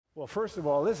Well, first of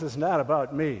all, this is not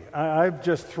about me. I'm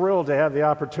just thrilled to have the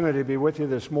opportunity to be with you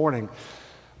this morning.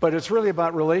 But it's really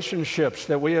about relationships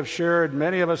that we have shared,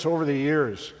 many of us, over the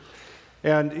years.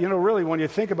 And, really, when you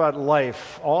think about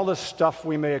life, all the stuff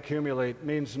we may accumulate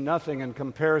means nothing in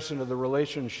comparison to the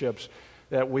relationships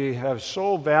that we have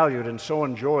so valued and so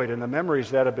enjoyed and the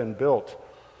memories that have been built.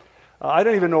 I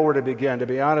don't even know where to begin, to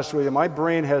be honest with you. My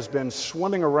brain has been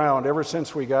swimming around ever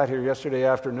since we got here yesterday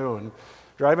afternoon,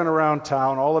 driving around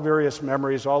town, all the various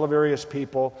memories, all the various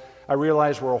people. I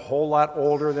realize we're a whole lot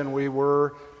older than we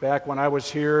were back when I was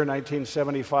here,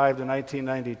 1975 to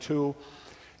 1992.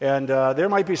 And there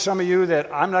might be some of you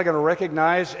that I'm not going to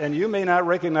recognize, and you may not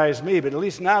recognize me, but at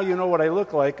least now you know what I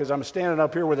look like because I'm standing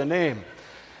up here with a name.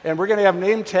 And we're going to have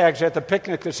name tags at the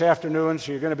picnic this afternoon,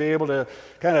 so you're going to be able to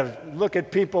kind of look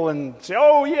at people and say,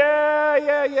 oh, yeah,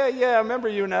 I remember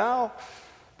you now.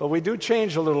 But we do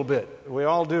change a little bit. We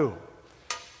all do.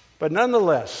 But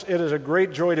nonetheless, it is a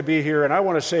great joy to be here. And I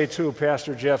want to say, too,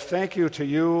 Pastor Jeff, thank you to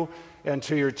you and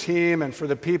to your team and for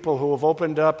the people who have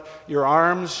opened up your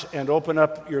arms and opened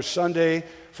up your Sunday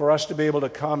for us to be able to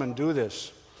come and do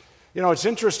this. It's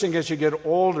interesting as you get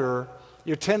older,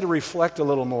 you tend to reflect a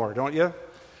little more, don't you?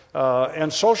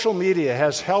 And social media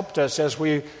has helped us as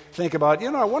we think about,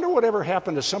 I wonder whatever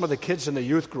happened to some of the kids in the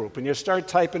youth group. And you start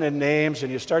typing in names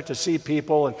and you start to see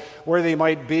people and where they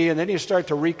might be, and then you start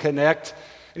to reconnect.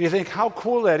 And you think how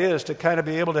cool that is to kind of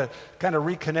be able to kind of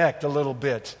reconnect a little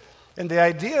bit. And the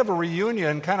idea of a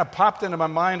reunion kind of popped into my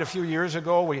mind a few years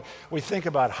ago. We think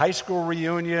about high school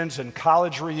reunions and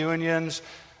college reunions,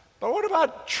 but what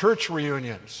about church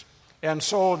reunions? And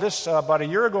so this, about a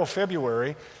year ago,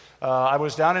 February, I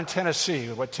was down in Tennessee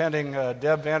attending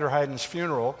Deb Vanderheiden's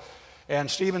funeral, and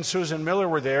Steve and Susan Miller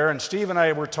were there, and Steve and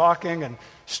I were talking, and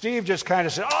Steve just kind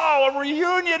of said, oh, a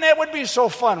reunion, that would be so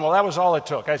fun. Well, that was all it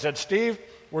took. I said, Steve,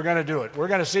 we're going to do it. We're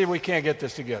going to see if we can't get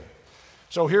this together.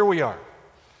 So here we are.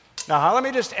 Now, let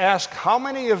me just ask, how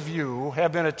many of you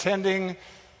have been attending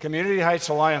Community Heights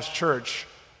Alliance Church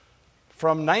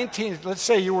from let's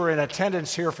say you were in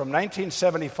attendance here from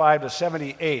 1975 to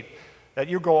 78, that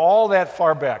you go all that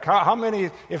far back? How many,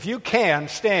 if you can,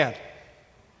 stand?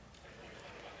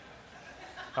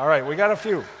 All right, we got a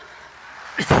few.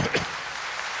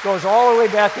 Goes all the way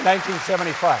back to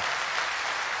 1975.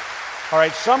 All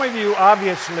right, some of you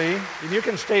obviously, and you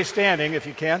can stay standing if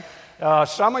you can,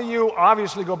 some of you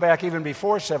obviously go back even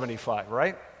before 75,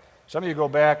 right? Some of you go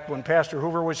back when Pastor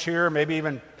Hoover was here, maybe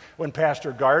even when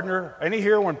Pastor Gardner. Any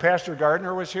here when Pastor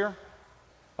Gardner was here?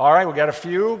 All right, we got a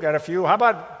few. How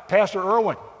about Pastor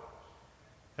Irwin?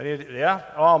 Yeah?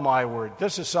 Oh, my word.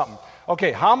 This is something.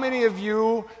 Okay, how many of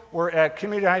you were at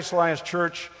Community Heights Alliance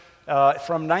Church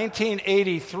from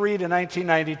 1983 to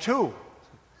 1992?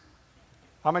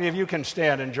 How many of you can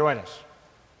stand and join us?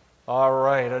 All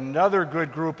right, another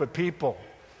good group of people.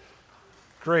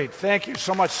 Great, thank you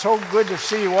so much. So good to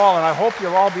see you all, and I hope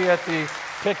you'll all be at the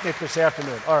picnic this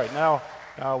afternoon. All right,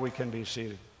 now we can be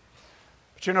seated.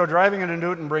 But driving into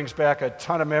Newton brings back a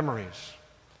ton of memories.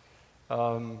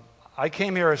 I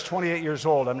came here as 28 years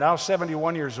old. I'm now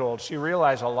 71 years old, so you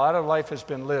realize a lot of life has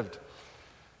been lived.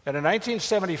 And in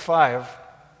 1975,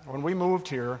 when we moved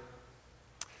here,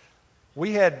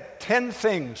 we had 10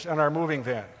 things in our moving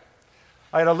van.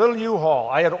 I had a little U-Haul.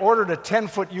 I had ordered a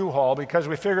 10-foot U-Haul because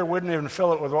we figured we wouldn't even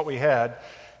fill it with what we had.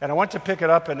 And I went to pick it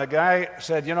up, and the guy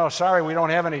said, sorry, we don't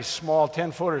have any small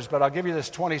 10-footers, but I'll give you this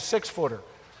 26-footer.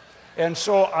 And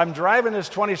so I'm driving this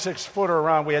 26-footer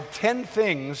around. We had 10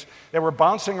 things that were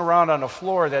bouncing around on the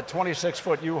floor of that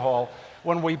 26-foot U-Haul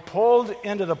when we pulled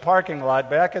into the parking lot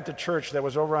back at the church that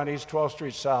was over on East 12th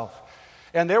Street South.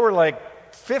 And there were like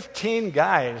 15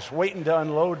 guys waiting to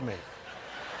unload me.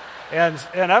 And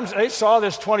they saw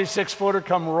this 26-footer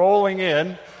come rolling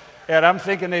in, and I'm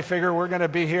thinking they figure we're going to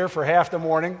be here for half the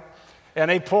morning. And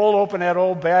they pulled open that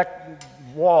old back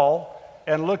wall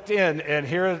and looked in, and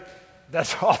here,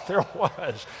 that's all there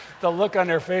was. The look on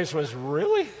their face was,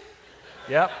 really?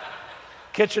 Yep.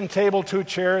 Kitchen table, 2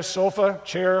 chairs, sofa,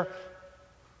 chair,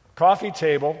 coffee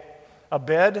table, a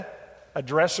bed, a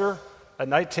dresser, a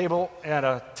night table, and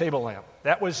a table lamp.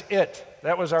 That was it.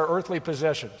 That was our earthly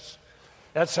possessions.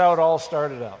 That's how it all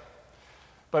started out.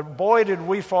 But boy, did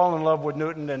we fall in love with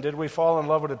Newton, and did we fall in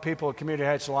love with the people of Community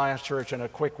Heights Alliance Church in a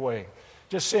quick way.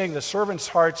 Just seeing the servants'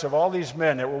 hearts of all these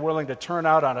men that were willing to turn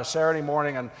out on a Saturday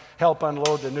morning and help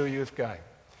unload the new youth guy.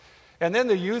 And then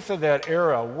the youth of that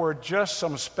era were just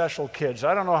some special kids.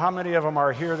 I don't know how many of them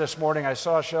are here this morning. I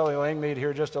saw Shelley Langmead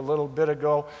here just a little bit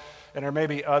ago, and there may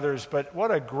be others, but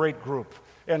what a great group.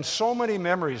 And so many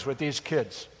memories with these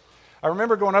kids. I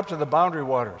remember going up to the Boundary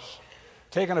Waters,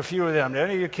 taking a few of them. Did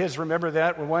any of you kids remember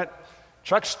that? We went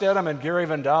Chuck Stedham and Gary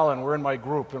Van Dalen were in my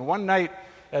group. And one night,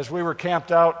 as we were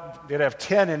camped out, they'd have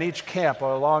 10 in each camp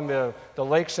along the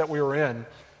lakes that we were in.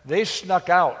 They snuck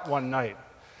out one night.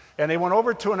 And they went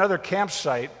over to another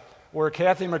campsite where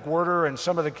Kathy McWhirter and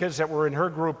some of the kids that were in her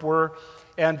group were,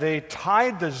 and they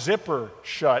tied the zipper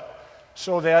shut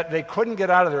so that they couldn't get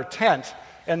out of their tent.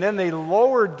 And then they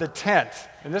lowered the tent,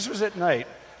 and this was at night,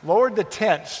 lowered the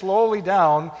tent slowly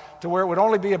down to where it would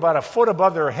only be about a foot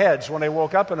above their heads when they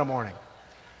woke up in the morning.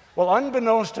 Well,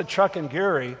 unbeknownst to Chuck and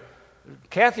Gary,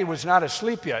 Kathy was not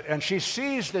asleep yet, and she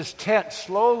sees this tent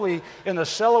slowly in the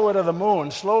silhouette of the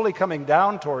moon, slowly coming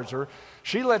down towards her.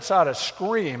 She lets out a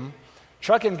scream.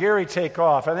 Chuck and Gary take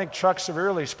off. I think Chuck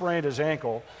severely sprained his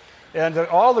ankle. And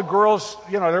all the girls,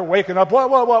 they're waking up,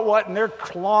 what? And they're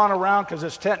clawing around because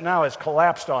this tent now has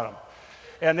collapsed on them.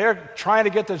 And they're trying to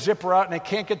get the zipper out, and they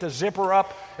can't get the zipper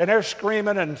up, and they're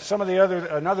screaming, and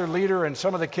another leader and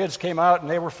some of the kids came out, and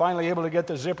they were finally able to get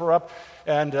the zipper up,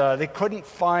 and they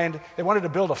wanted to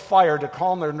build a fire to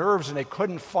calm their nerves, and they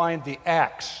couldn't find the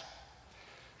axe.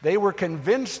 They were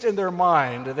convinced in their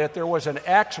mind that there was an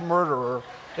axe murderer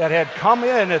that had come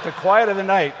in at the quiet of the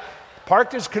night,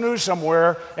 parked his canoe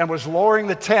somewhere, and was lowering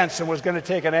the tents and was going to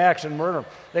take an axe and murder them.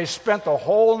 They spent the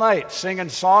whole night singing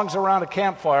songs around a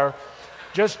campfire,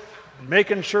 just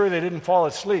making sure they didn't fall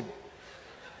asleep.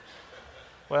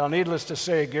 Well, needless to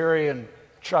say, Gary and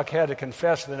Chuck had to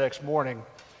confess the next morning,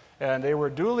 and they were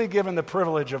duly given the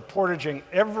privilege of portaging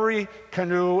every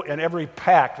canoe and every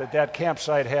pack that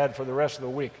campsite had for the rest of the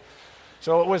week.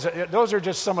 So those are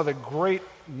just some of the great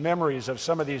memories of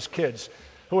some of these kids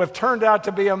who have turned out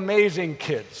to be amazing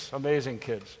kids.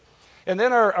 And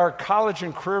then our college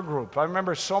and career group. I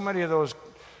remember so many of those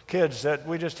kids that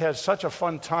we just had such a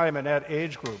fun time in that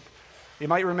age group. You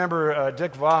might remember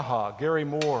Dick Vaha, Gary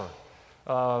Moore,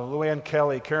 Luann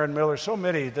Kelly, Karen Miller, so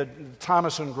many, the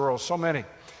Thomason girls, so many.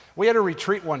 We had a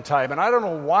retreat one time, and I don't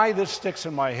know why this sticks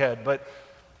in my head, but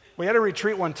we had a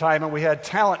retreat one time, and we had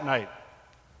talent night.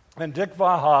 And Dick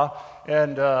Vaha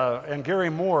and Gary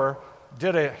Moore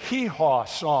did a hee-haw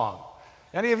song.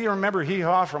 Any of you remember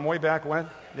hee-haw from way back when?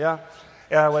 Yeah?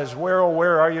 It was, where, oh,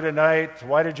 where are you tonight?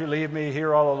 Why did you leave me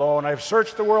here all alone? I've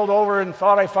searched the world over and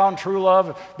thought I found true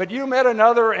love, but you met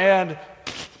another and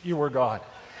you were gone.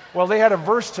 Well, they had a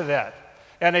verse to that,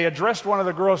 and they addressed one of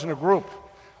the girls in the group.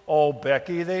 Oh,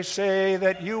 Becky, they say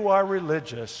that you are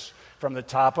religious from the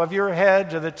top of your head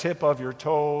to the tip of your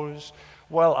toes.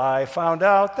 Well, I found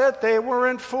out that they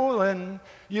weren't fooling.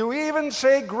 You even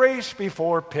say grace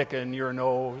before picking your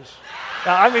nose.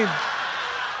 Now, I mean,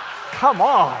 come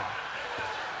on.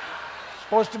 It's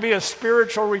supposed to be a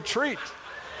spiritual retreat.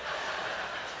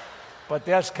 But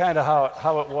that's kind of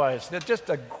how it was. They're just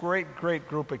a great, great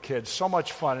group of kids. So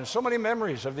much fun and so many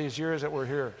memories of these years that we're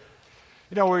here.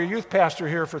 We're a youth pastor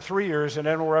here for 3 years, and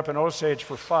then we're up in Osage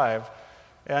for 5,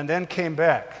 and then came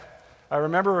back. I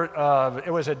remember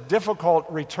it was a difficult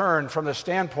return from the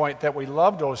standpoint that we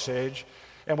loved Osage,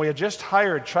 and we had just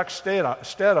hired Chuck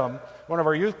Stedham, one of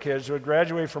our youth kids who had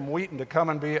graduated from Wheaton, to come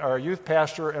and be our youth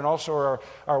pastor and also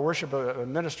our worship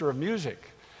minister of music.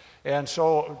 And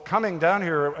so coming down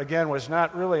here again was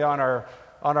not really on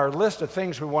our list of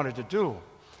things we wanted to do.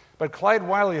 But Clyde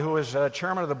Wiley, who was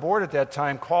chairman of the board at that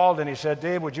time, called and he said,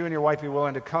 Dave, would you and your wife be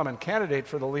willing to come and candidate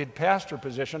for the lead pastor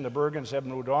position? The Bergens have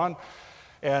moved on.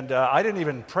 And I didn't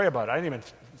even pray about it. I didn't even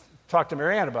talk to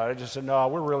Marianne about it. I just said, no,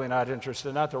 we're really not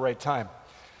interested, not the right time.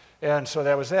 And so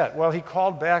that was that. Well, he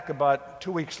called back about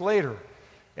 2 weeks later,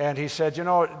 and he said,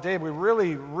 Dave, we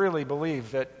really, really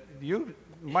believe that you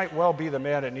might well be the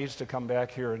man that needs to come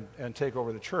back here and take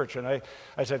over the church. And I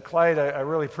said, Clyde, I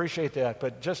really appreciate that,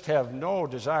 but just have no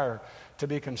desire to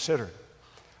be considered.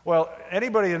 Well,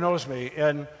 anybody who knows me,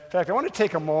 and in fact, I want to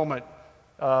take a moment.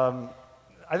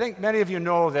 I think many of you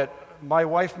know that my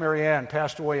wife, Marianne,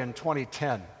 passed away in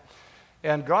 2010.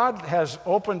 And God has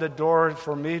opened a door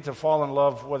for me to fall in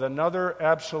love with another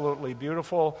absolutely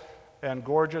beautiful and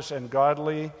gorgeous and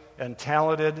godly and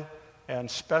talented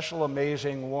and special,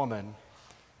 amazing woman.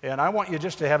 And I want you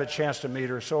just to have a chance to meet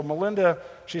her. So Melinda,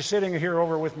 she's sitting here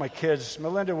over with my kids.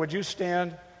 Melinda, would you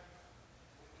stand?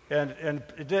 And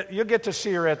you'll get to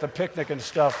see her at the picnic and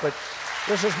stuff, but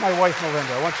this is my wife,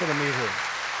 Melinda. I want you to meet her.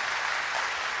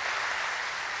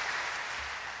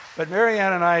 But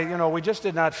Marianne and I, we just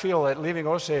did not feel that leaving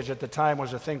Osage at the time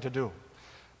was a thing to do.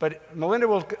 But Melinda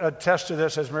will attest to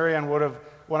this, as Marianne would have.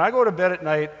 When I go to bed at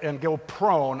night and go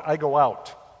prone, I go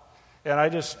out. And I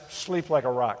just sleep like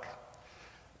a rock.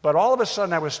 But all of a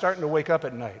sudden, I was starting to wake up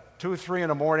at night. 2, 3 in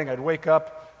the morning, I'd wake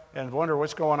up and wonder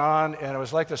what's going on. And it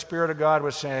was like the Spirit of God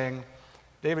was saying,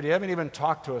 David, you haven't even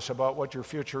talked to us about what your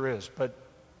future is, but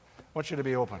I want you to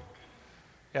be open.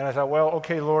 And I thought, well,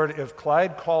 okay, Lord, if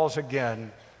Clyde calls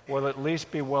again, we'll at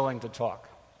least be willing to talk.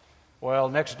 Well,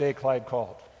 next day Clyde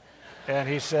called. And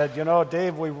he said, you know,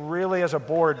 Dave, we really as a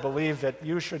board believe that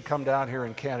you should come down here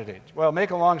and candidate. Well, make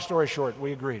a long story short,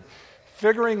 we agreed.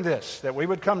 Figuring this, that we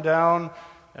would come down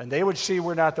and they would see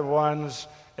we're not the ones,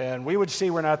 and we would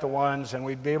see we're not the ones, and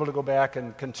we'd be able to go back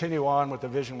and continue on with the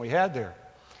vision we had there.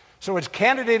 So it's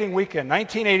candidating weekend,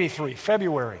 1983,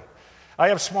 February. I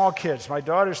have small kids. My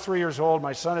daughter's 3 years old.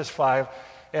 My son is 5.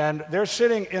 And they're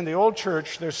sitting in the old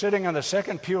church. They're sitting on the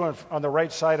second pew on the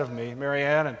right side of me, Mary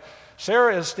Ann. And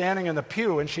Sarah is standing in the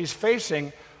pew, and she's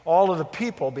facing all of the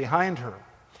people behind her.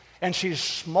 And she's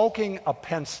smoking a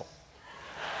pencil.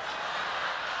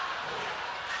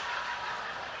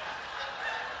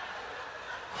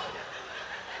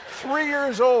 Three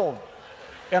years old.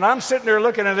 And I'm sitting there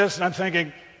looking at this, and I'm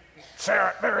thinking,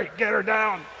 Sarah, Mary, get her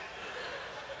down.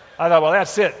 I thought, well,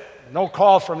 that's it. No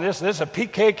call from this. This is a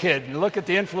PK kid. And look at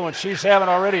the influence she's having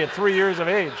already at 3 years of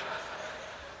age.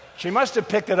 She must have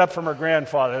picked it up from her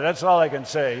grandfather. That's all I can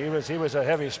say. He was a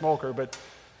heavy smoker, but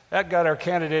that got our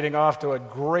candidating off to a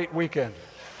great weekend.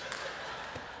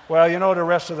 Well, you know the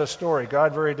rest of the story.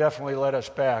 God very definitely led us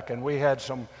back, and we had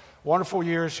some wonderful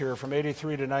years here from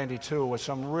 83 to 92 with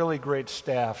some really great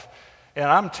staff. And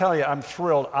I'm telling you, I'm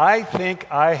thrilled. I think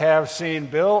I have seen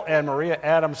Bill and Maria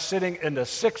Adams sitting in the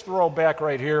 6th row back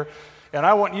right here. And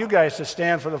I want you guys to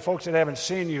stand for the folks that haven't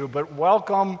seen you. But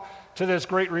welcome to this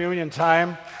great reunion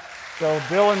time. So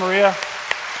Bill and Maria.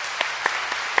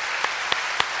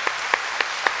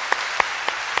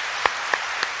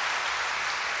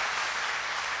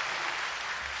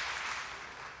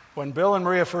 When Bill and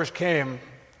Maria first came,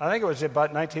 I think it was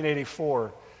about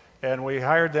 1984, and we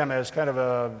hired them as kind of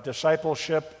a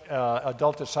discipleship,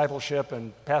 adult discipleship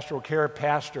and pastoral care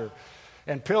pastor.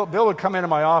 And Bill would come into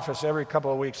my office every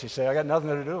couple of weeks. He'd say, I got nothing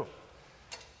to do.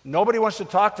 Nobody wants to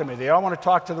talk to me. They all want to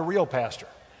talk to the real pastor.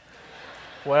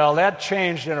 Well, that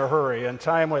changed in a hurry, and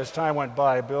as time went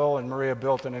by, Bill and Maria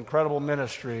built an incredible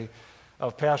ministry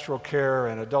of pastoral care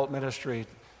and adult ministry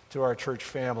to our church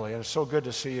family. And it's so good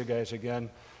to see you guys again.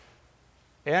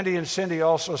 Andy and Cindy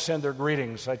also send their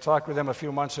greetings. I talked with them a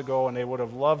few months ago, and they would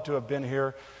have loved to have been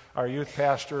here, our youth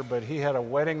pastor, but he had a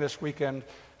wedding this weekend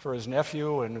for his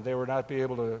nephew, and they would not be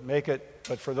able to make it.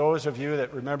 But for those of you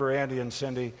that remember Andy and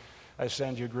Cindy, I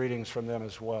send you greetings from them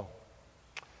as well.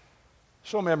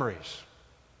 So memories,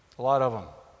 a lot of them.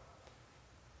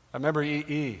 I remember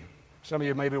EE. Some of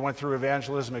you maybe went through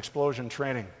evangelism explosion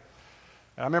training.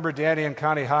 And I remember Danny and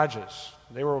Connie Hodges.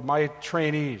 They were my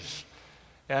trainees.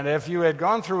 And if you had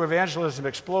gone through Evangelism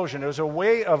Explosion, it was a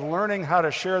way of learning how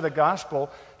to share the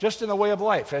gospel just in the way of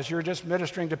life, as you're just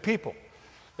ministering to people.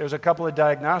 There's a couple of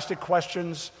diagnostic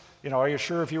questions. You know, are you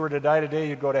sure if you were to die today,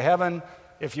 you'd go to heaven?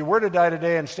 If you were to die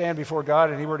today and stand before God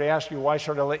and he were to ask you, why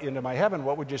should I let you into my heaven,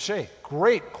 what would you say?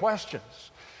 Great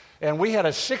questions. And we had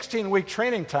a 16-week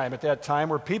training time at that time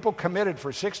where people committed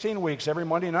for 16 weeks every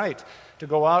Monday night to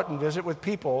go out and visit with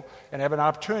people and have an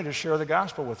opportunity to share the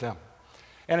gospel with them.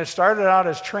 And it started out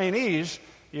as trainees.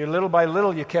 Little by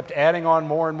little, you kept adding on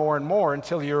more and more and more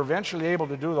until you're eventually able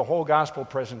to do the whole gospel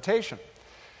presentation.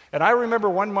 And I remember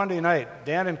one Monday night,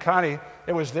 Dan and Connie,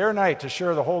 it was their night to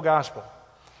share the whole gospel.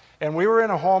 And we were in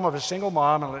a home of a single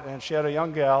mom, and she had a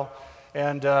young gal,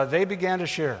 and they began to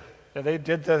share. And they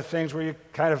did the things where you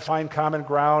kind of find common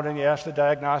ground and you ask the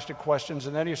diagnostic questions,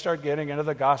 and then you start getting into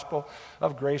the gospel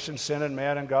of grace and sin and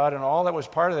man and God and all that was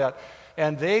part of that.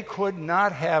 And they could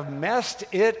not have messed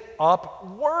it up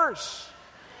worse.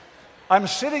 I'm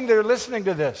sitting there listening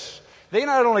to this. They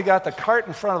not only got the cart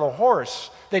in front of the horse,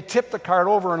 they tipped the cart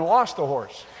over and lost the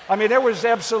horse. I mean, it was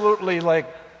absolutely like,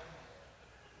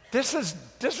 this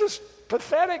is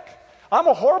pathetic. I'm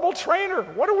a horrible trainer.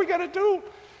 What are we going to do?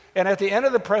 And at the end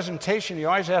of the presentation, you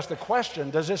always ask the question,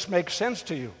 does this make sense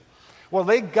to you? Well,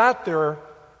 they got there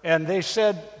and they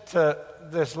said to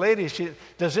this lady,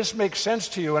 does this make sense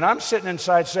to you? And I'm sitting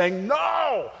inside saying,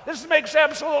 no, this makes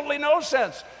absolutely no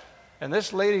sense. And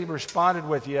this lady responded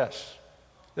with, yes,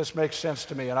 this makes sense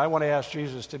to me. And I want to ask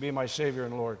Jesus to be my Savior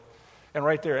and Lord. And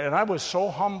right there, and I was so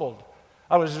humbled.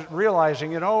 I was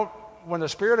realizing, when the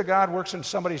Spirit of God works in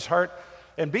somebody's heart,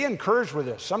 and be encouraged with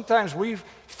this. Sometimes we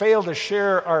fail to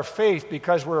share our faith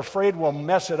because we're afraid we'll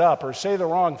mess it up or say the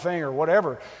wrong thing or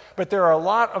whatever. But there are a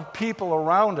lot of people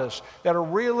around us that are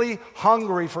really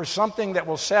hungry for something that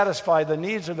will satisfy the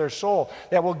needs of their soul,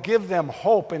 that will give them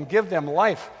hope and give them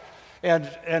life. And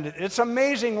it's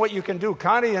amazing what you can do.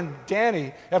 Connie and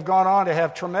Danny have gone on to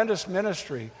have tremendous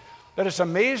ministry. But it's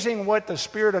amazing what the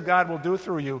Spirit of God will do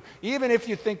through you, even if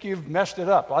you think you've messed it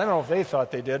up. I don't know if they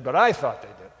thought they did, but I thought they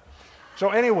did. So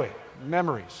anyway,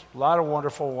 memories, a lot of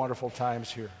wonderful, wonderful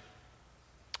times here.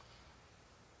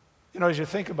 You know, as you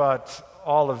think about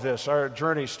all of this, our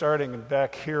journey starting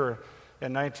back here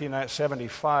in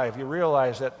 1975, you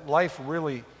realize that life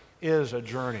really is a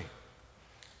journey.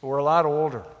 We're a lot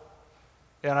older.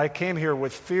 And I came here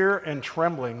with fear and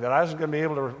trembling that I wasn't going to be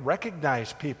able to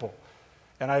recognize people.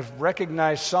 And I've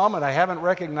recognized some, and I haven't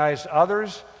recognized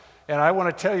others. And I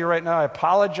want to tell you right now, I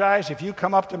apologize if you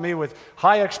come up to me with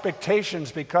high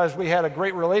expectations because we had a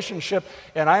great relationship,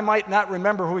 and I might not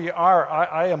remember who you are.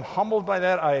 I am humbled by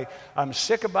that. I'm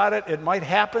sick about it. It might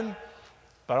happen.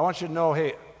 But I want you to know,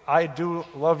 hey, I do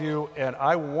love you, and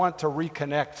I want to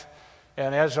reconnect.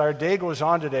 And as our day goes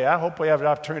on today, I hope we have an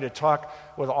opportunity to talk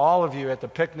with all of you at the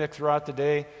picnic throughout the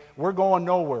day. We're going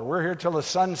nowhere. We're here till the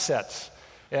sun sets.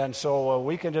 And so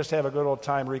we can just have a good old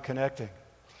time reconnecting.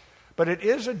 But it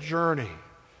is a journey.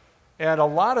 And a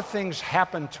lot of things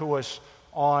happen to us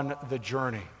on the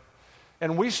journey.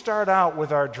 And we start out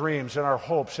with our dreams and our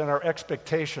hopes and our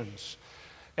expectations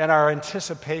and our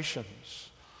anticipations.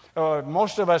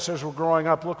 Most of us, as we're growing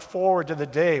up, look forward to the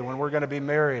day when we're going to be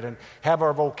married and have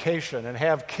our vocation and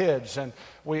have kids. And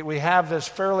we have this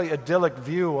fairly idyllic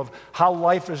view of how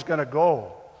life is going to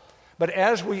go. But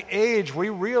as we age, we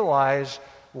realize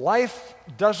life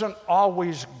doesn't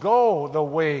always go the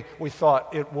way we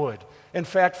thought it would. In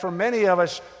fact, for many of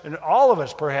us, and all of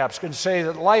us perhaps, can say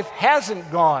that life hasn't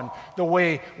gone the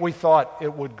way we thought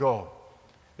it would go.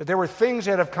 That there were things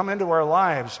that have come into our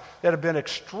lives that have been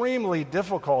extremely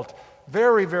difficult,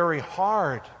 very, very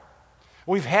hard.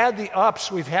 We've had the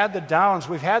ups, we've had the downs,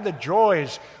 we've had the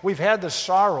joys, we've had the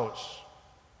sorrows.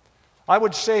 I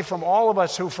would say from all of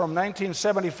us who from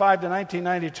 1975 to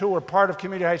 1992 were part of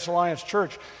Community Heights Alliance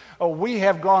Church, we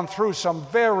have gone through some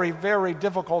very, very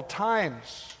difficult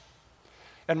times.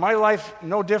 And my life,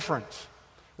 no different.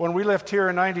 When we left here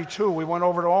in 92, we went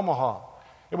over to Omaha.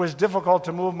 It was difficult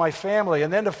to move my family,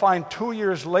 and then to find 2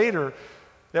 years later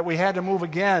that we had to move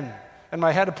again, and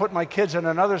I had to put my kids in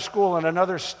another school in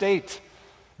another state.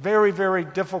 Very, very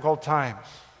difficult times.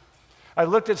 I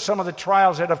looked at some of the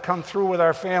trials that have come through with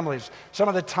our families, some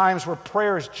of the times where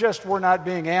prayers just were not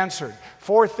being answered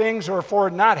for things or for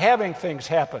not having things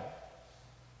happen,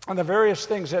 and the various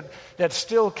things that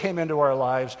still came into our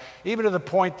lives, even to the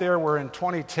point there where in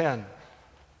 2010,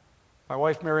 my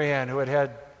wife Marianne, who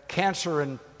had cancer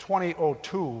in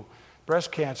 2002, breast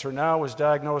cancer, now was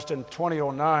diagnosed in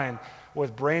 2009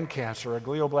 with brain cancer, a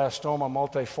glioblastoma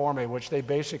multiforme, which they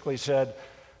basically said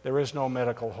there is no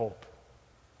medical hope.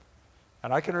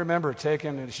 And I can remember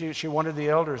she wanted the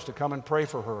elders to come and pray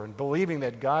for her and believing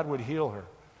that God would heal her.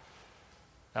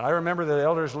 And I remember the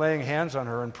elders laying hands on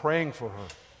her and praying for her.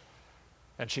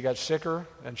 And she got sicker,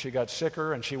 and she got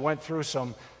sicker, and she went through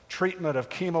some treatment of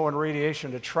chemo and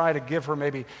radiation to try to give her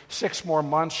maybe 6 more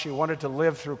months. She wanted to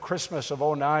live through Christmas of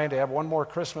 2009, to have one more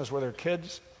Christmas with her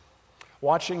kids.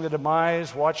 Watching the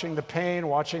demise, watching the pain,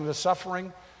 watching the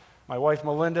suffering. My wife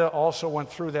Melinda also went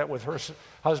through that with her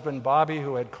husband Bobby,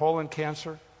 who had colon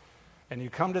cancer. And you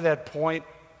come to that point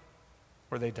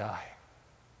where they die.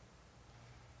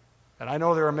 And I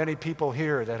know there are many people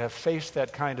here that have faced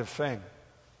that kind of thing.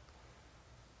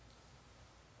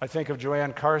 I think of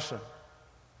Joanne Carson.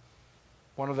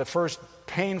 One of the first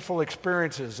painful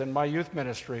experiences in my youth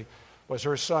ministry was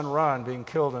her son Ron being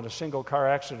killed in a single car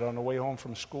accident on the way home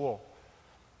from school.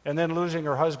 And then losing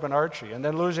her husband Archie, and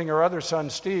then losing her other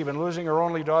son Steve, and losing her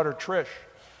only daughter Trish.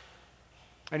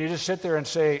 And you just sit there and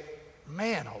say,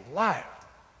 man alive,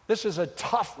 this is a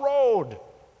tough road.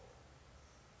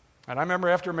 And I remember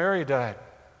after Mary died,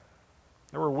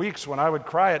 there were weeks when I would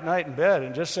cry at night in bed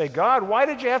and just say, God, why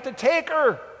did you have to take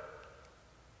her?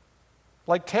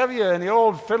 Like Tevye and the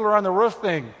old Fiddler on the Roof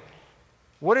thing.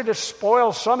 Wouldn't it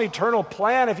spoil some eternal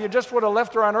plan if you just would have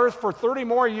left her on earth for 30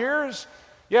 more years?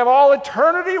 You have all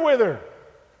eternity with her.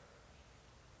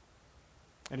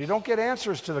 And you don't get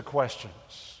answers to the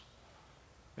questions.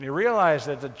 And you realize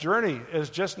that the journey is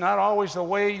just not always the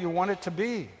way you want it to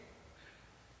be.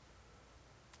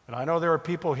 And I know there are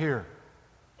people here.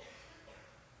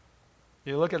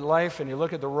 You look at life and you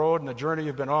look at the road and the journey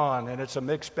you've been on, and it's a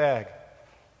mixed bag.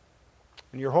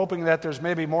 And you're hoping that there's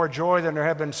maybe more joy than there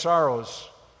have been sorrows.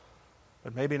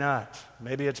 But maybe not.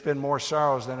 Maybe it's been more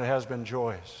sorrows than it has been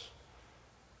joys.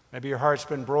 Maybe your heart's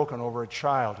been broken over a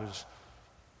child who's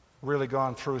really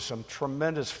gone through some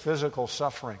tremendous physical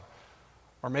suffering.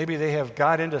 Or maybe they have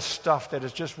got into stuff that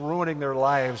is just ruining their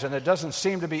lives, and there doesn't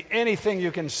seem to be anything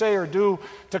you can say or do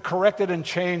to correct it and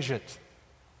change it.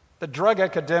 The drug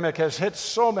epidemic has hit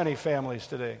so many families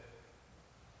today.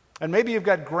 And maybe you've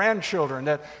got grandchildren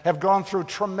that have gone through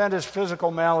tremendous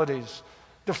physical maladies,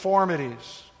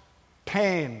 deformities,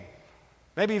 pain,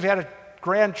 Maybe you've had a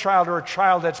grandchild or a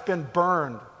child that's been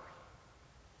burned.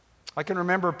 I can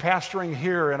remember pastoring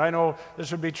here, and I know this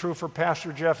would be true for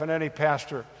Pastor Jeff and any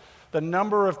pastor. The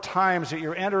number of times that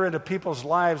you enter into people's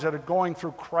lives that are going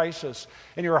through crisis,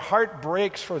 and your heart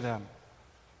breaks for them.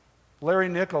 Larry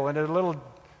Nickel and a little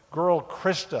girl,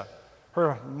 Krista,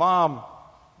 her mom,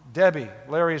 Debbie,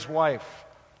 Larry's wife.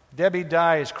 Debbie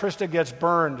dies. Krista gets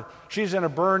burned. She's in a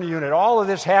burn unit. All of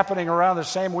this happening around the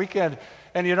same weekend.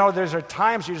 And you know, there's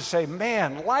times you just say,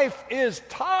 man, life is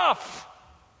tough.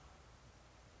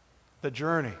 The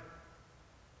journey.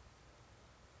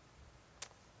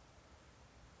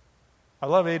 I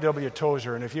love A.W.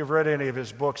 Tozer, and if you've read any of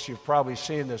his books, you've probably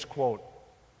seen this quote.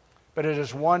 But it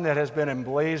is one that has been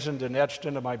emblazoned and etched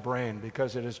into my brain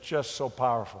because it is just so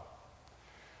powerful.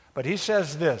 But he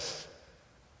says this.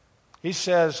 He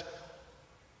says,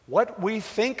 what we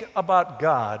think about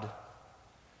God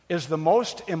is the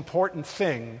most important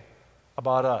thing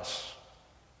about us.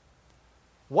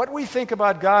 What we think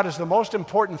about God is the most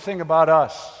important thing about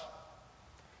us.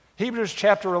 Hebrews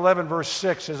chapter 11, verse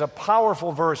 6 is a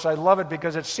powerful verse. I love it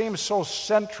because it seems so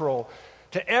central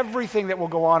to everything that will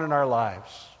go on in our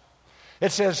lives.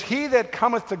 It says, he that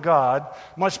cometh to God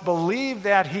must believe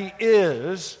that he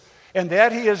is, and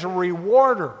that he is a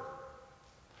rewarder.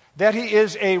 That he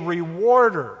is a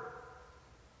rewarder.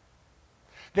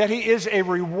 That he is a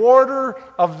rewarder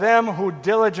of them who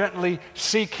diligently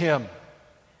seek him.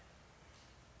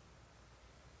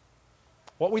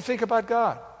 What we think about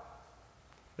God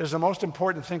is the most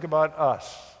important thing about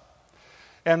us.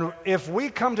 And if we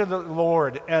come to the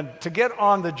Lord and to get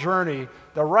on the journey,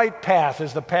 the right path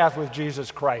is the path with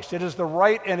Jesus Christ. It is the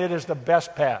right and it is the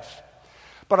best path.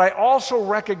 But I also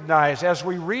recognize as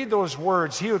we read those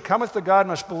words, he who cometh to God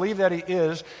must believe that he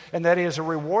is, and that he is a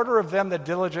rewarder of them that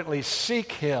diligently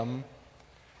seek him,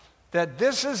 that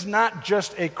this is not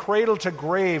just a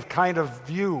cradle-to-grave kind of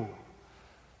view.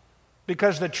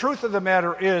 Because the truth of the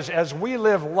matter is, as we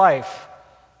live life,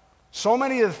 so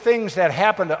many of the things that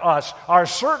happen to us are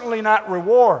certainly not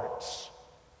rewards.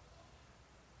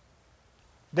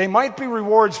 They might be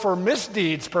rewards for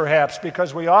misdeeds, perhaps,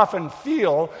 because we often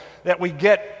feel that we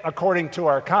get according to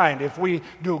our kind. If we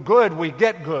do good, we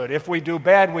get good. If we do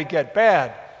bad, we get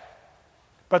bad.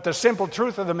 But the simple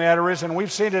truth of the matter is, and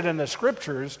we've seen it in the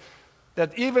Scriptures,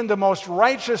 that even the most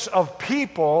righteous of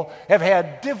people have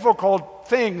had difficult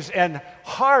things and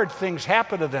hard things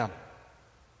happen to them.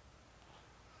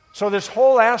 So this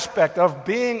whole aspect of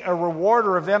being a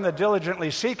rewarder of them that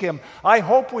diligently seek him, I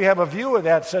hope we have a view of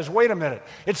that that says, wait a minute,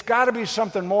 it's got to be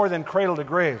something more than cradle to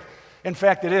grave. In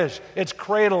fact, it is. It's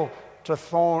cradle to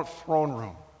throne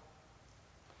room.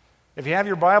 If you have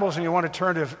your Bibles and you want to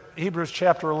turn to Hebrews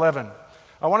chapter 11,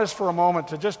 I want us for a moment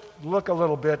to just look a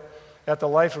little bit at the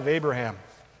life of Abraham.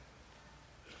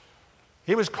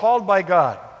 He was called by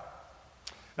God.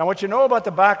 Now, what you know about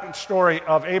the backstory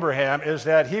of Abraham is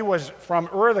that he was from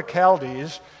Ur of the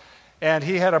Chaldees, and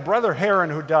he had a brother Haran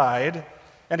who died,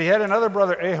 and he had another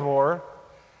brother Ahor,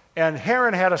 and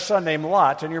Haran had a son named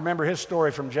Lot, and you remember his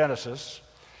story from Genesis.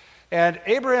 And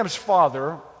Abraham's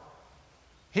father,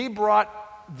 he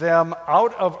brought them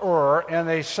out of Ur, and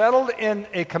they settled in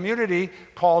a community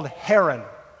called Haran.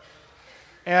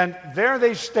 And there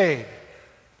they stayed.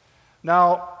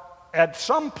 Now, at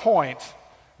some point,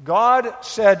 God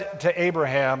said to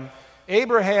Abraham,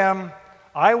 Abraham,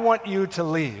 I want you to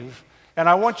leave, and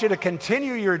I want you to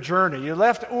continue your journey. You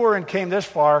left Ur and came this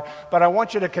far, but I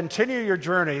want you to continue your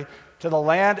journey to the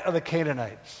land of the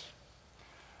Canaanites.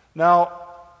 Now,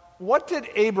 what did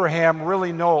Abraham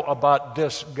really know about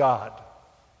this God?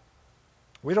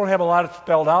 We don't have a lot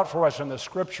spelled out for us in the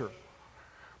Scripture.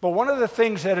 But one of the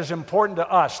things that is important to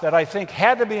us, that I think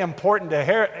had to be important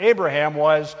to Abraham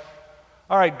was,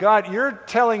 all right, God, you're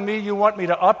telling me you want me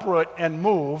to uproot and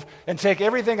move and take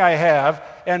everything I have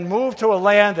and move to a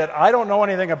land that I don't know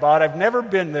anything about. I've never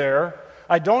been there.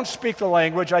 I don't speak the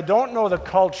language. I don't know the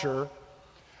culture.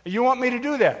 You want me to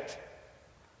do that.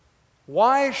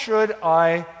 Why should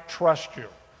I trust you?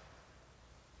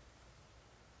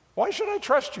 Why should I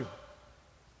trust you?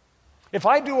 If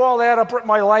I do all that, uproot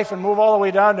my life and move all the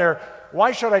way down there,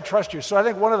 why should I trust you? So I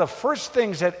think one of the first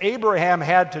things that Abraham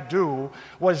had to do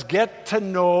was get to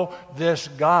know this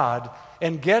God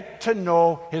and get to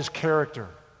know his character.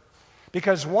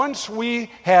 Because once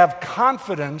we have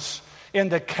confidence in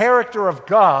the character of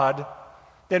God,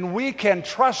 then we can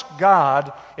trust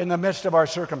God in the midst of our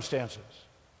circumstances.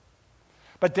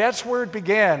 But that's where it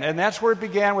began, and that's where it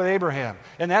began with Abraham,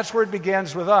 and that's where it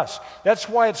begins with us. That's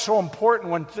why it's so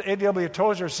important when A.W.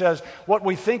 Tozer says what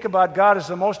we think about God is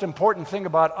the most important thing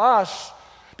about us,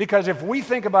 because if we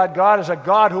think about God as a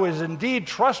God who is indeed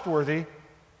trustworthy,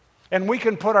 And we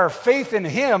can put our faith in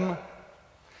Him,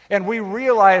 and we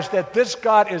realize that this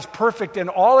God is perfect in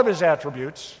all of His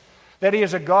attributes, that He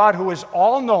is a God who is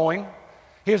all-knowing.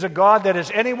 He is a God that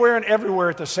is anywhere and everywhere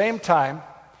at the same time.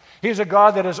 He is a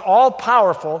God that is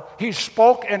all-powerful. He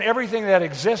spoke, and everything that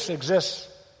exists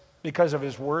because of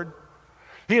His Word.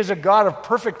 He is a God of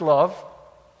perfect love.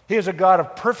 He is a God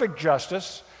of perfect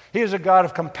justice. He is a God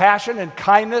of compassion and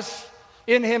kindness.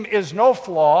 In Him is no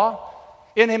flaw.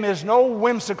 In Him is no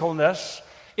whimsicalness.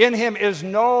 In Him is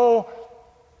no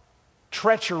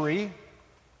treachery.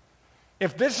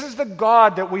 If this is the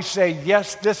God that we say,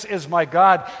 yes, this is my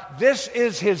God, this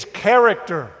is His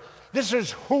character. This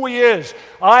is who He is.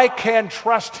 I can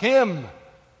trust Him.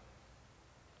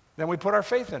 Then we put our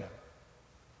faith in Him.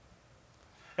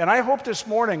 And I hope this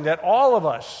morning that all of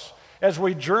us, as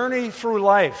we journey through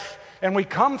life and we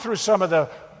come through some of the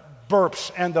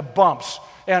burps and the bumps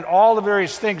and all the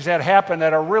various things that happen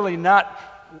that are really not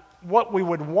what we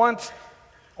would want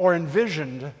or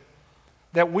envisioned,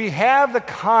 that we have the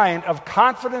kind of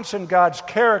confidence in God's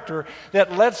character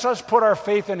that lets us put our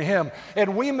faith in Him.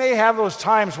 And we may have those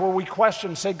times where we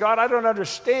question, say, God, I don't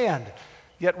understand,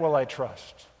 yet will I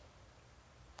trust.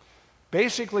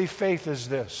 Basically, faith is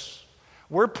this.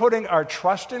 We're putting our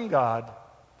trust in God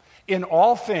in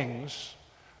all things,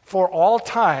 for all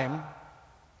time,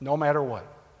 no matter what.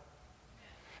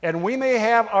 And we may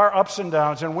have our ups and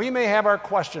downs, and we may have our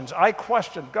questions. I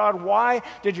questioned, God, why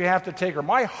did you have to take her?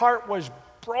 My heart was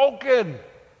broken.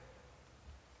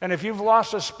 And if you've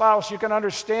lost a spouse, you can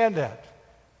understand that.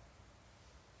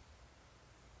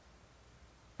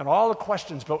 And all the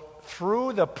questions, but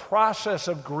through the process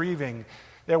of grieving,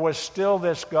 there was still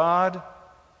this, God,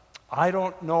 I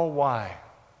don't know why,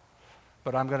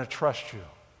 but I'm going to trust you.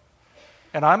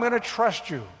 And I'm going to trust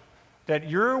you that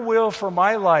your will for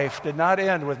my life did not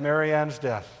end with Mary Ann's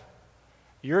death.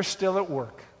 You're still at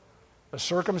work. The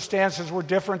circumstances were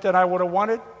different than I would have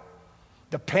wanted.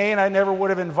 The pain I never would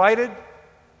have invited.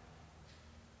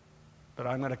 But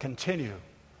I'm going to continue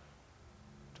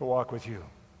to walk with you.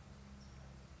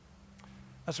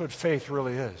 That's what faith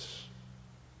really is.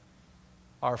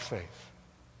 Our faith.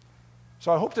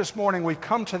 So I hope this morning we've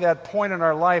come to that point in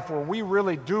our life where we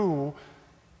really do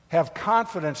have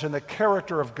confidence in the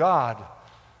character of God,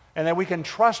 and that we can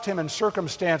trust Him in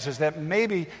circumstances that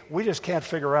maybe we just can't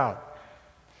figure out.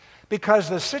 Because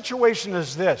the situation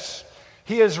is this: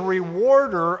 He is a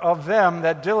rewarder of them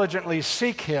that diligently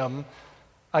seek Him.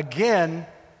 Again,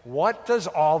 what does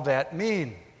all that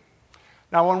mean?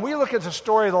 Now, when we look at the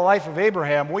story of the life of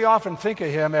Abraham, we often think of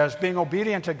him as being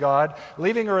obedient to God,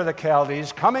 leaving Ur of the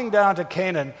Chaldees, coming down to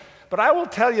Canaan. But I will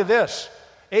tell you this: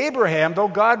 Abraham, though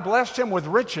God blessed him with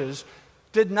riches,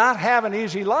 did not have an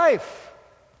easy life.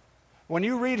 When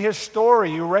you read his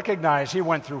story, you recognize he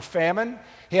went through famine.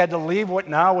 He had to leave what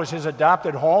now was his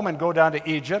adopted home and go down to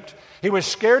Egypt. He was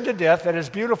scared to death that his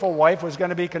beautiful wife was going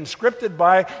to be conscripted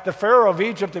by the Pharaoh of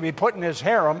Egypt to be put in his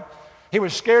harem. He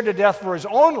was scared to death for his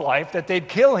own life, that they'd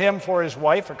kill him for his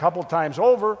wife a couple times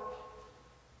over.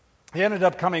 He ended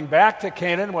up coming back to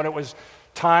Canaan when it was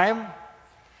time.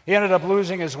 He ended up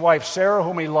losing his wife Sarah,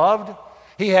 whom he loved.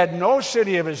 He had no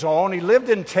city of his own. He lived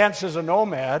in tents as a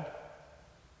nomad.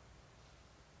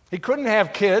 He couldn't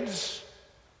have kids.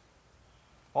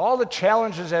 All the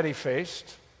challenges that he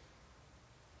faced.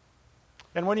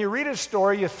 And when you read his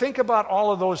story, you think about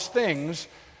all of those things,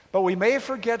 but we may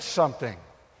forget something.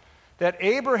 That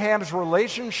Abraham's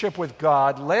relationship with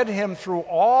God led him through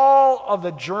all of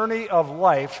the journey of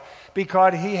life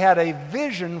because he had a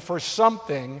vision for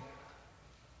something,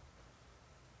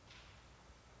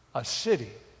 a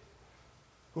city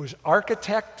whose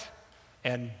architect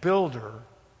and builder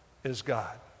is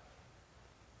God.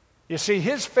 You see,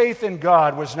 his faith in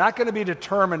God was not going to be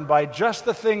determined by just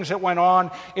the things that went on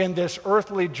in this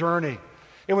earthly journey.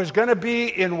 It was going to be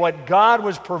in what God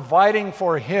was providing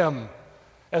for him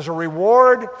as a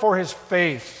reward for his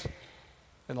faith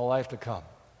in the life to come.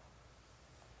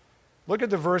 Look at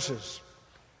the verses.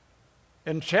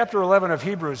 In chapter 11 of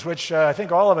Hebrews, which I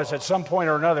think all of us at some point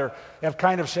or another have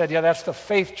kind of said, yeah, that's the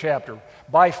faith chapter.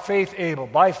 By faith Abel,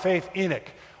 by faith Enoch,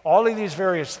 all of these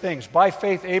various things. By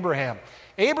faith Abraham.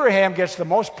 Abraham gets the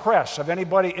most press of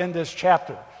anybody in this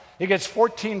chapter. He gets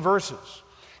 14 verses.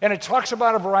 And it talks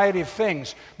about a variety of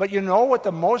things. But you know what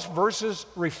the most verses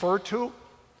refer to?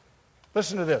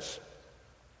 Listen to this.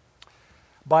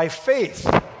 By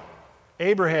faith,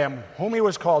 Abraham, whom he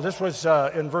was called, this was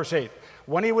in verse 8,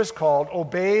 when he was called,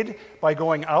 obeyed by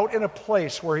going out in a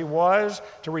place where he was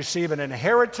to receive an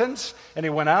inheritance, and he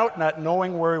went out not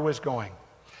knowing where he was going.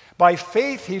 By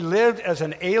faith, he lived as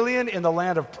an alien in the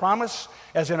land of promise,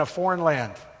 as in a foreign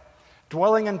land,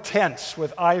 dwelling in tents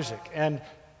with Isaac and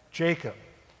Jacob,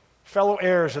 fellow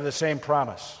heirs of the same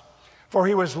promise. For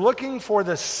he was looking for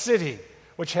the city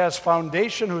which has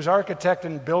foundation, whose architect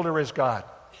and builder is God.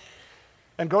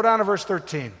 And go down to verse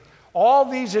 13. All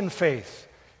these in faith,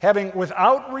 having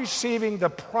without receiving the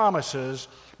promises,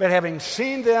 but having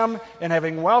seen them and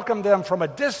having welcomed them from a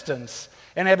distance,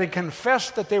 and having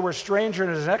confessed that they were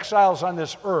strangers and exiles on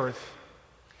this earth.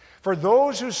 For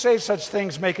those who say such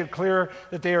things make it clear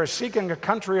that they are seeking a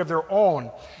country of their own.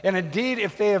 And indeed,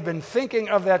 if they have been thinking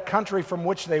of that country from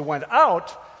which they went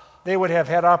out, they would have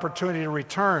had opportunity to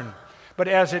return. But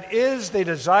as it is, they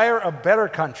desire a better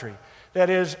country, that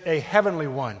is, a heavenly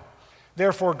one.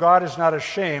 Therefore, God is not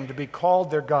ashamed to be called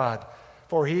their God,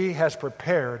 for he has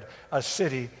prepared a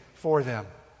city for them.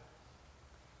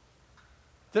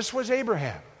 This was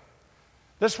Abraham.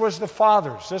 This was the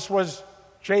fathers. This was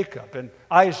Jacob and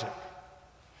Isaac.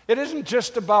 It isn't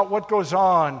just about what goes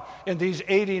on in these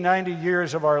 80, 90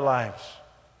 years of our lives.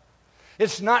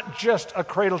 It's not just a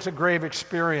cradle-to-grave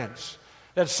experience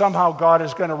that somehow God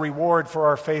is going to reward for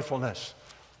our faithfulness.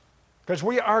 Because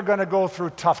we are going to go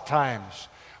through tough times.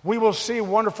 We will see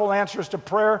wonderful answers to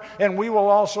prayer, and we will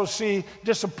also see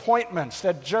disappointments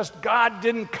that just God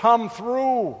didn't come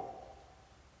through.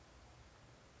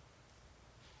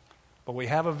 But we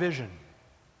have a vision.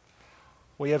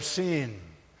 We have seen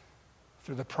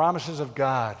through the promises of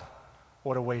God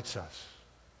what awaits us.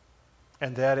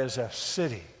 And that is a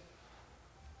city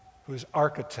whose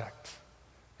architect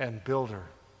and builder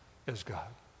is God.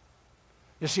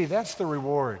 You see, that's the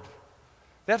reward.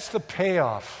 That's the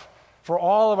payoff for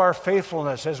all of our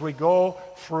faithfulness as we go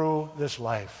through this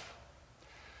life.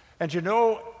 And you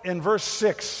know, in verse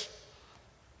 6,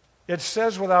 it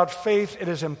says, without faith it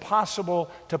is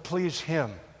impossible to please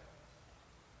him.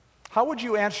 How would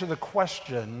you answer the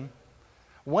question,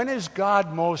 when is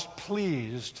God most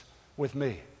pleased with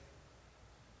me?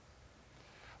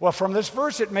 Well, from this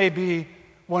verse it may be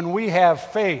when we have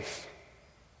faith.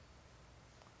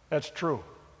 That's true.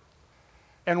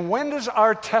 And when does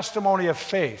our testimony of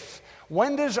faith,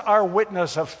 when does our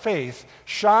witness of faith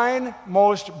shine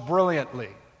most brilliantly?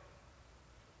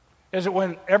 Is it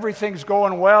when everything's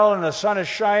going well and the sun is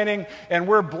shining and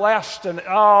we're blessed and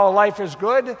life is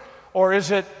good? Or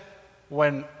is it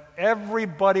when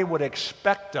everybody would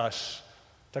expect us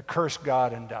to curse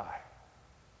God and die?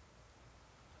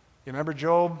 You remember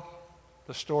Job?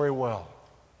 The story well.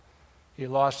 He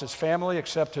lost his family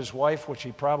except his wife, which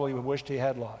he probably wished he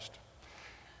had lost.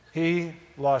 He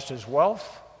lost his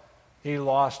wealth. He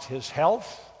lost his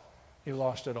health. He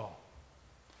lost it all.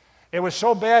 It was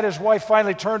so bad his wife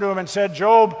finally turned to him and said,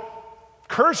 Job,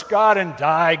 curse God and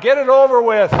die. Get it over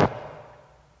with.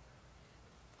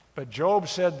 But Job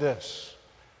said this,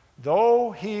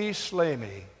 though he slay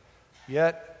me,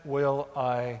 yet will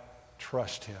I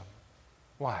trust him.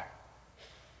 Why?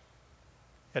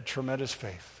 He had tremendous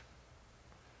faith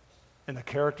in the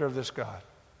character of this God.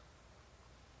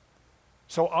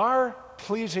 So our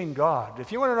pleasing God,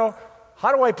 if you want to know,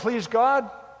 how do I please God?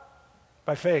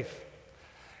 By faith.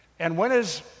 And when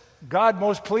is God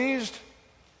most pleased?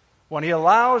 When he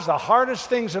allows the hardest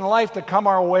things in life to come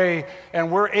our way and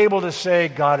we're able to say,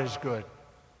 God is good.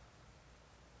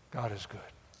 God is good.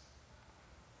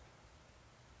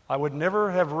 I would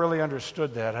never have really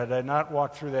understood that had I not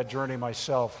walked through that journey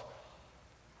myself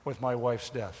with my wife's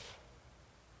death.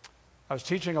 I was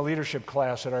teaching a leadership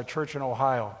class at our church in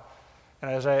Ohio.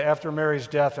 And after Mary's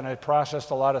death, and I processed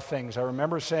a lot of things, I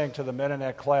remember saying to the men in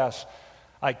that class,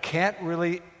 I can't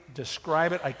really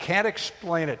describe it, I can't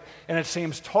explain it, and it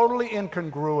seems totally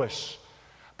incongruous.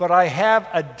 But I have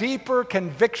a deeper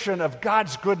conviction of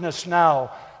God's goodness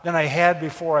now than I had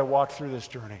before I walked through this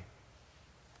journey.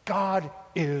 God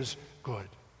is good.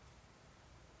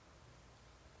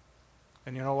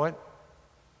 And you know what?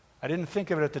 I didn't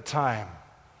think of it at the time,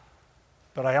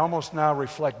 but I almost now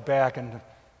reflect back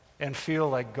and feel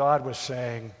like God was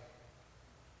saying,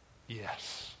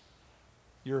 yes,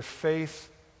 your faith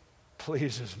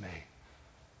pleases me.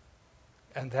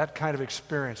 And that kind of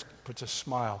experience puts a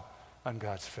smile on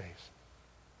God's face.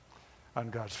 On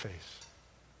God's face.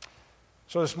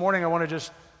 So this morning I want to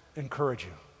just encourage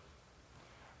you.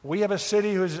 We have a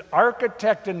city whose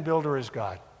architect and builder is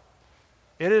God.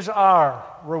 It is our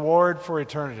reward for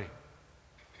eternity.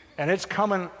 And it's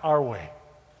coming our way.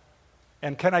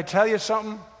 And can I tell you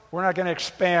something? We're not going to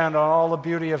expand on all the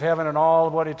beauty of heaven and all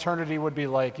of what eternity would be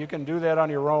like. You can do that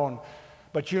on your own.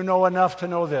 But you know enough to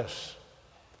know this.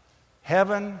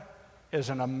 Heaven is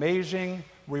an amazing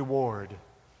reward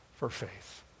for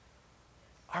faith.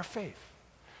 Our faith.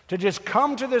 To just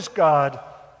come to this God,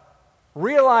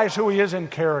 realize who he is in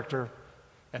character,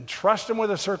 and trust Him with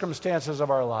the circumstances of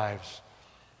our lives,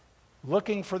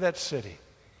 looking for that city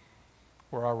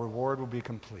where our reward will be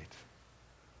complete.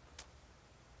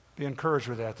 Be encouraged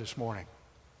with that this morning.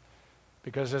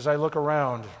 Because as I look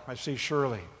around, I see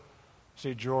Shirley, I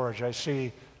see George, I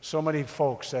see so many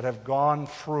folks that have gone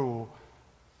through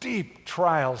deep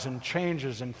trials and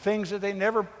changes and things that they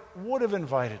never would have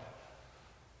invited.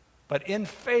 But in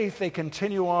faith, they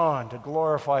continue on to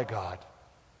glorify God.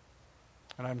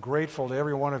 And I'm grateful to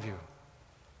every one of you,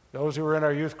 those who were in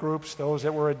our youth groups, those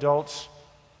that were adults,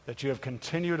 that you have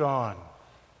continued on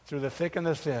through the thick and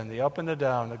the thin, the up and the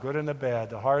down, the good and the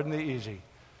bad, the hard and the easy.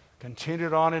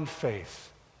 Continued on in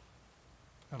faith,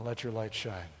 and let your light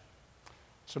shine.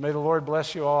 So may the Lord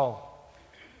bless you all,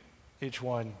 each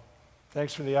one.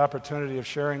 Thanks for the opportunity of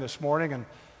sharing this morning, and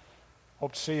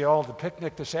hope to see you all at the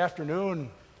picnic this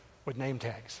afternoon with name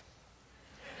tags.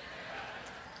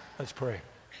 Let's pray.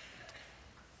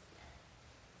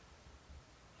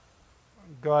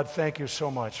 God, thank you so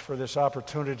much for this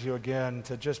opportunity again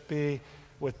to just be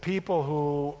with people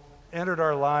who entered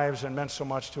our lives and meant so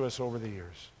much to us over the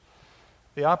years.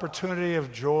 The opportunity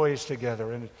of joys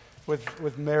together and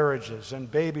with marriages and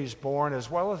babies born,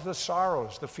 as well as the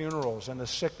sorrows, the funerals and the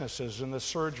sicknesses and the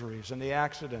surgeries and the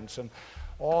accidents and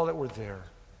all that were there.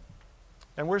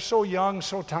 And we're so young,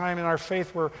 so time in our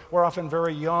faith, we're often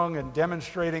very young and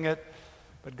demonstrating it.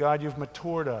 But God, you've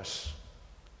matured us.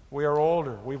 We are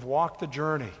older. We've walked the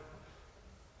journey.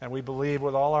 And we believe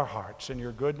with all our hearts in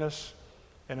your goodness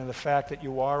and in the fact that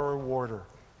you are a rewarder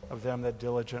of them that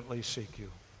diligently seek you.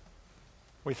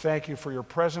 We thank you for your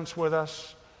presence with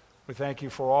us. We thank you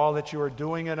for all that you are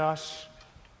doing in us.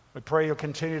 We pray you'll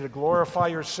continue to glorify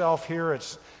yourself here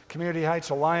at Community Heights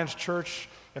Alliance Church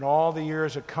in all the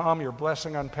years to come. Your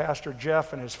blessing on Pastor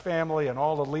Jeff and his family and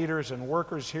all the leaders and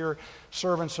workers here,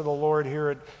 servants of the Lord here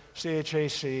at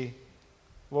CHAC.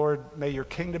 Lord, may your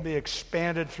kingdom be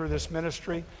expanded through this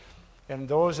ministry, and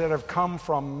those that have come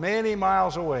from many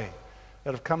miles away,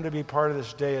 that have come to be part of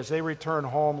this day, as they return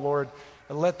home, Lord,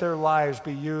 let their lives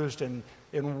be used in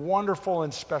wonderful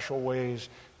and special ways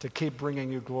to keep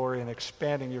bringing you glory and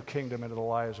expanding your kingdom into the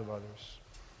lives of others.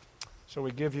 So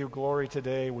we give you glory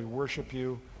today. We worship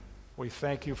you. We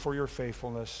thank you for your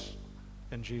faithfulness.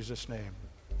 In Jesus' name,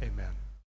 amen.